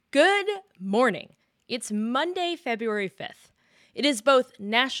Good morning. It's Monday, February 5th. It is both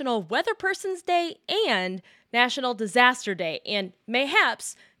National Weather Person's Day and National Disaster Day, and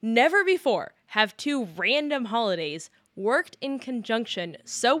mayhaps never before have two random holidays worked in conjunction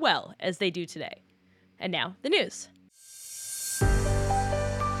so well as they do today. And now, the news.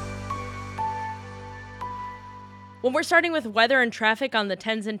 When we're starting with weather and traffic on the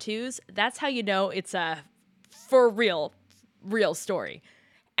 10s and 2s, that's how you know it's a for real story.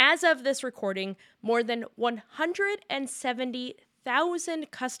 As of this recording, more than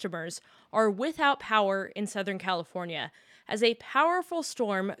 170,000 customers are without power in Southern California as a powerful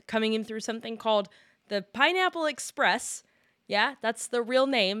storm coming in through something called the Pineapple Express, yeah, that's the real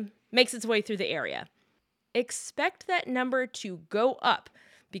name, makes its way through the area. Expect that number to go up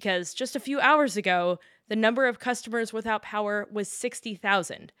because just a few hours ago, the number of customers without power was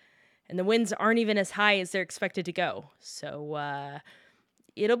 60,000, and the winds aren't even as high as they're expected to go. So,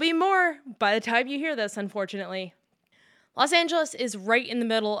 it'll be more by the time you hear this, unfortunately. Los Angeles is right in the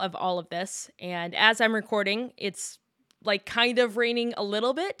middle of all of this, and as I'm recording, it's kind of raining a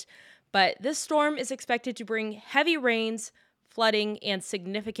little bit, but this storm is expected to bring heavy rains, flooding, and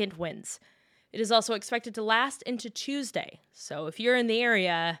significant winds. It is also expected to last into Tuesday, so if you're in the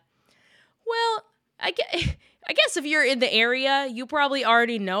area, well, I guess if you're in the area, you probably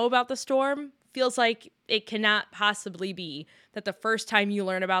already know about the storm. Feels like it cannot possibly be that the first time you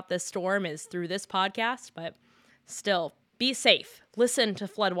learn about this storm is through this podcast, but still, be safe. Listen to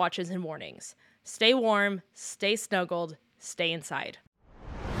flood watches and warnings. Stay warm, stay snuggled, stay inside.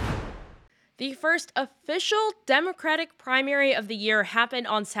 The first official Democratic primary of the year happened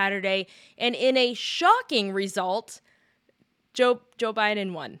on Saturday, and in a shocking result, Joe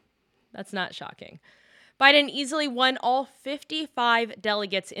Biden won. That's not shocking. Biden easily won all 55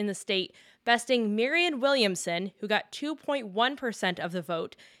 delegates in the state, besting Marianne Williamson, who got 2.1% of the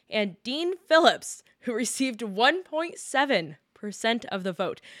vote, and Dean Phillips, who received 1.7% of the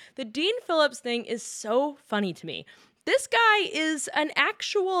vote. The Dean Phillips thing is so funny to me. This guy is an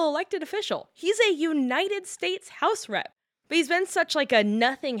actual elected official. He's a United States House rep, but he's been such a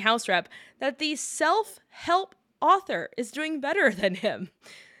nothing House rep that the self-help author is doing better than him.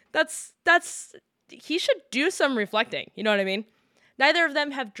 He should do some reflecting, you know what I mean? Neither of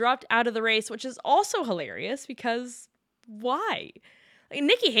them have dropped out of the race, which is also hilarious because why?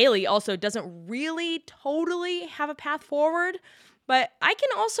 Nikki Haley also doesn't really totally have a path forward, but I can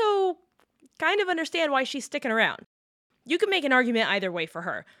also kind of understand why she's sticking around. You can make an argument either way for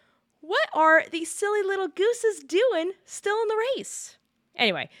her. What are these silly little gooses doing still in the race?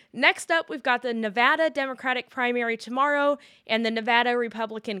 Anyway, next up, we've got the Nevada Democratic primary tomorrow and the Nevada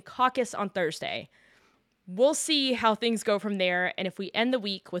Republican caucus on Thursday. We'll see how things go from there and if we end the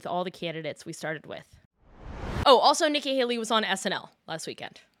week with all the candidates we started with. Oh, also Nikki Haley was on SNL last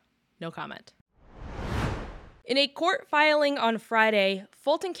weekend. No comment. In a court filing on Friday,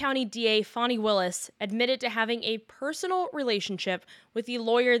 Fulton County DA Fani Willis admitted to having a personal relationship with the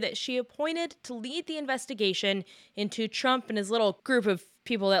lawyer that she appointed to lead the investigation into Trump and his little group of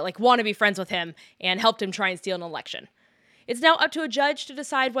people that want to be friends with him and helped him try and steal an election. It's now up to a judge to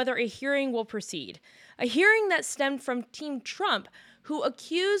decide whether a hearing will proceed. A hearing that stemmed from Team Trump, who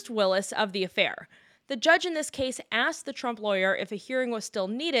accused Willis of the affair. The judge in this case asked the Trump lawyer if a hearing was still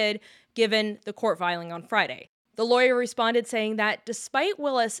needed, given the court filing on Friday. The lawyer responded saying that despite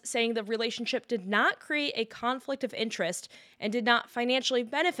Willis saying the relationship did not create a conflict of interest and did not financially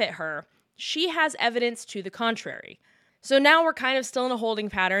benefit her, she has evidence to the contrary. So now we're kind of still in a holding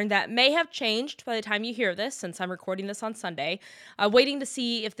pattern that may have changed by the time you hear this, since I'm recording this on Sunday, waiting to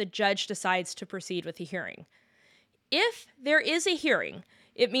see if the judge decides to proceed with the hearing. If there is a hearing,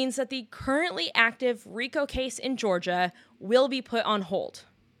 it means that the currently active RICO case in Georgia will be put on hold.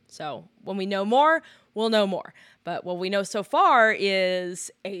 So when we know more, we'll know more. But what we know so far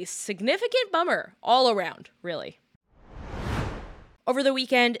is a significant bummer all around, really. Over the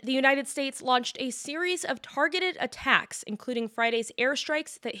weekend, the United States launched a series of targeted attacks, including Friday's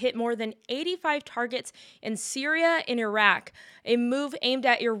airstrikes that hit more than 85 targets in Syria and Iraq, a move aimed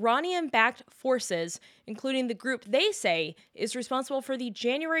at Iranian-backed forces, including the group they say is responsible for the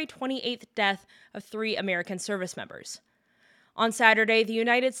January 28th death of 3 American service members. On Saturday, the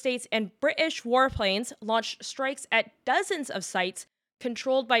United States and British warplanes launched strikes at dozens of sites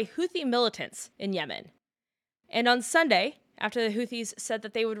controlled by Houthi militants in Yemen. And on Sunday, after the Houthis said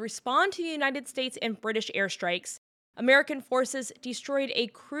that they would respond to the United States and British airstrikes, American forces destroyed a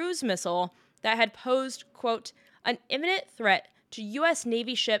cruise missile that had posed, quote, an imminent threat to U.S.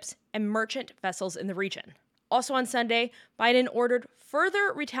 Navy ships and merchant vessels in the region. Also on Sunday, Biden ordered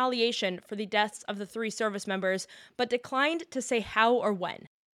further retaliation for the deaths of the 3 service members, but declined to say how or when.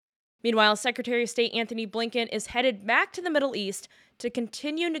 Meanwhile, Secretary of State Anthony Blinken is headed back to the Middle East to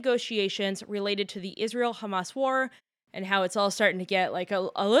continue negotiations related to the Israel-Hamas war and how it's all starting to get like a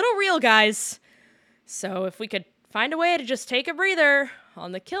little real, guys. So if we could find a way to just take a breather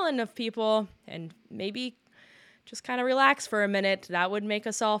on the killing of people and maybe just kind of relax for a minute, that would make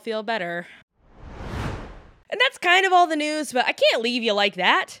us all feel better. And that's kind of all the news, but I can't leave you like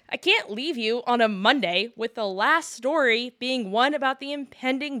that. I can't leave you on a Monday with the last story being one about the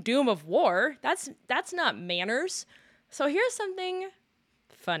impending doom of war. That's not manners. So here's something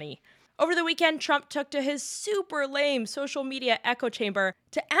funny. Over the weekend, Trump took to his super lame social media echo chamber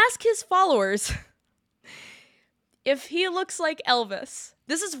to ask his followers if he looks like Elvis.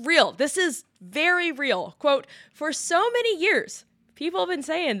 This is real. This is very real. Quote, "For so many years, people have been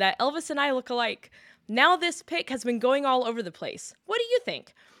saying that Elvis and I look alike. Now this pic has been going all over the place. What do you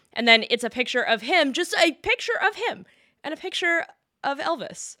think?" And then it's a picture of him, just a picture of him, and a picture of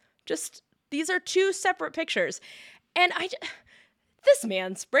Elvis. Just, these are two separate pictures. And this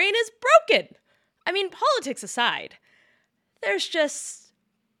man's brain is broken. I mean, politics aside, there's just,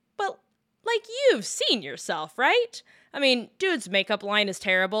 but like, you've seen yourself, right? I mean, dude's makeup line is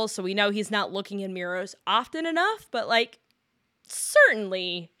terrible, so we know he's not looking in mirrors often enough, but like,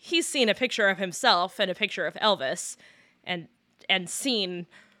 certainly he's seen a picture of himself and a picture of Elvis and seen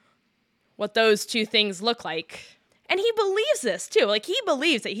what those two things look like. And he believes this too. Like, he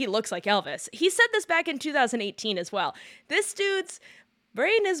believes that he looks like Elvis. He said this back in 2018 as well. This dude's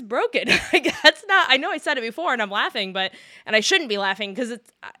brain is broken. That's not, I know I said it before and I'm laughing, and I shouldn't be laughing because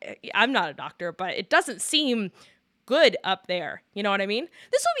I'm not a doctor, but it doesn't seem good up there. You know what I mean?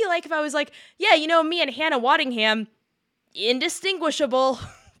 This would be like if I was like, yeah, me and Hannah Waddingham, indistinguishable.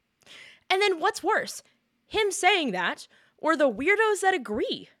 And then what's worse, him saying that or the weirdos that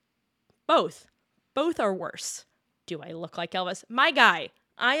agree? Both are worse. Do I look like Elvis? My guy,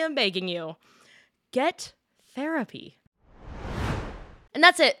 I am begging you, get therapy. And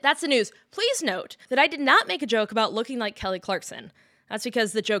that's it. That's the news. Please note that I did not make a joke about looking like Kelly Clarkson. That's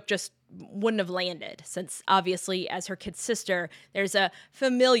because the joke just wouldn't have landed, since obviously as her kid's sister, there's a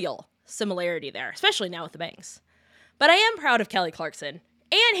familial similarity there, especially now with the bangs. But I am proud of Kelly Clarkson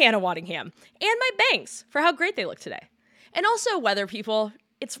and Hannah Waddingham and my bangs for how great they look today. And also weather people,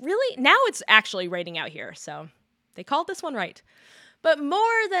 it's actually raining out here, so they called this one right. But more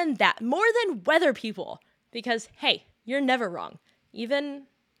than that, more than weather people, because hey, you're never wrong. Even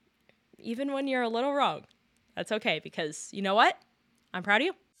when you're a little wrong, that's okay, because you know what? I'm proud of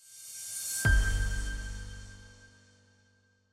you.